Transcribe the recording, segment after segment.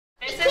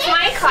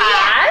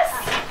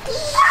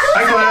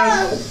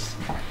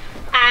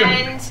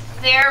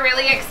are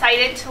really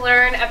excited to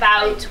learn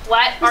about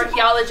what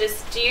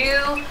archaeologists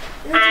do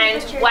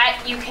and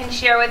what you can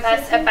share with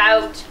us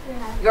about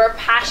your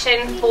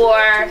passion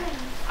for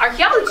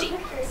archaeology.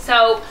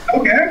 So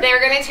they're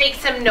going to take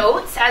some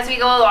notes as we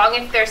go along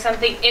if there's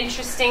something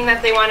interesting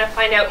that they want to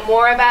find out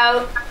more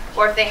about,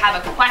 or if they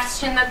have a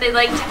question that they'd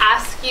like to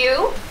ask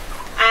you.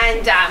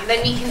 And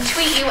then we can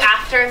tweet you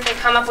after if they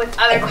come up with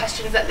other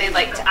questions that they'd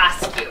like to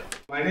ask you.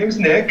 My name's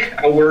Nick.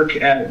 I work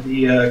at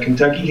the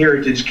Kentucky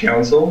Heritage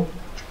Council,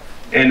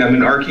 and I'm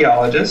an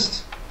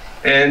archaeologist.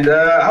 And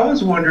I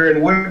was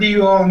wondering, what do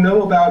you all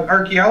know about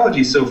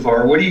archaeology so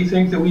far? What do you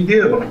think that we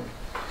do?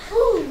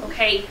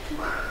 Okay.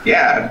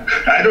 Yeah,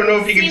 I don't know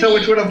if you can tell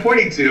which one I'm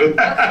pointing to.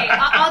 Okay,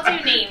 I'll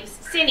do names.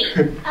 Cindy.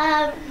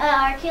 An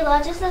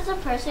archaeologist is a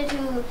person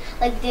who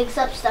digs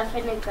up stuff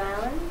in the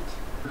ground.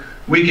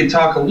 We could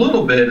talk a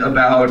little bit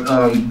about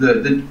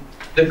the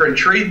different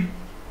trade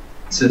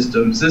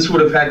systems. This would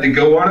have had to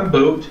go on a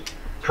boat,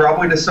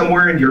 probably to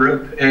somewhere in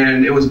Europe,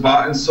 and it was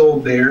bought and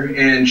sold there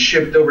and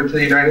shipped over to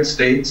the United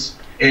States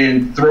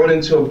and thrown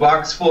into a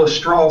box full of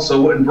straw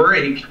so it wouldn't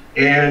break,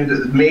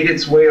 and made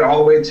its way all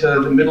the way to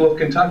the middle of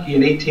Kentucky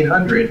in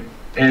 1800.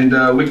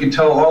 And we could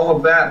tell all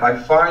of that by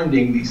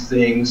finding these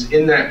things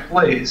in that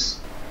place.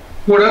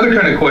 What other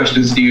kind of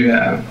questions do you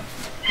have?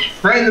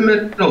 Right in the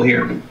middle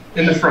here,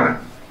 in the front.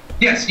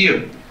 Yes,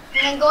 you.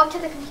 And then go up to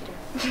the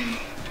computer.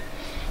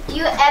 Do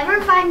you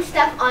ever find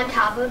stuff on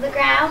top of the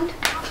ground?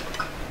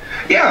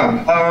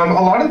 Yeah,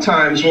 a lot of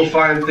times we'll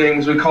find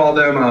things, we call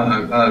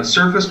them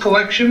surface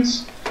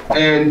collections.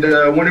 And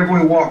whenever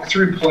we walk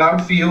through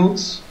plowed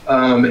fields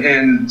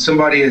and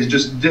somebody has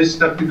just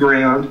disced up the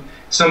ground,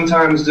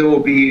 sometimes there will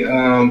be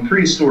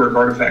prehistoric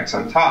artifacts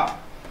on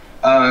top.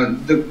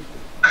 The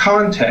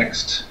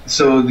context,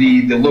 so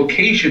the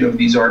location of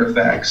these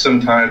artifacts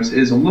sometimes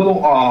is a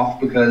little off,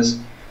 because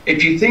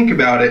if you think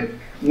about it,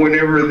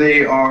 whenever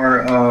they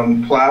are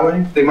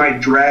plowing, they might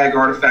drag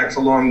artifacts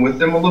along with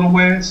them a little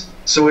ways.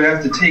 So we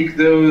have to take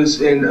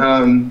those and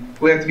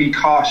we have to be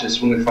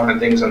cautious when we find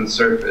things on the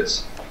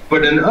surface.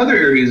 But in other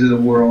areas of the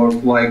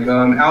world, like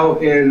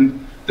out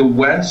in the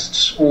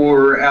West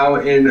or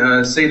out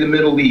in, say, the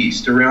Middle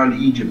East,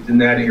 around Egypt, in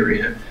that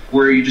area,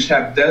 where you just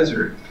have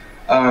desert,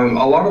 a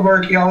lot of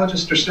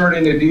archaeologists are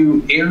starting to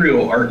do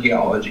aerial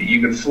archaeology.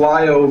 You can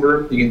fly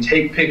over, you can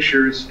take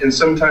pictures, and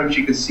sometimes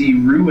you can see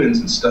ruins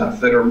and stuff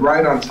that are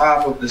right on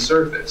top of the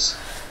surface,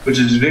 which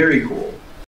is very cool.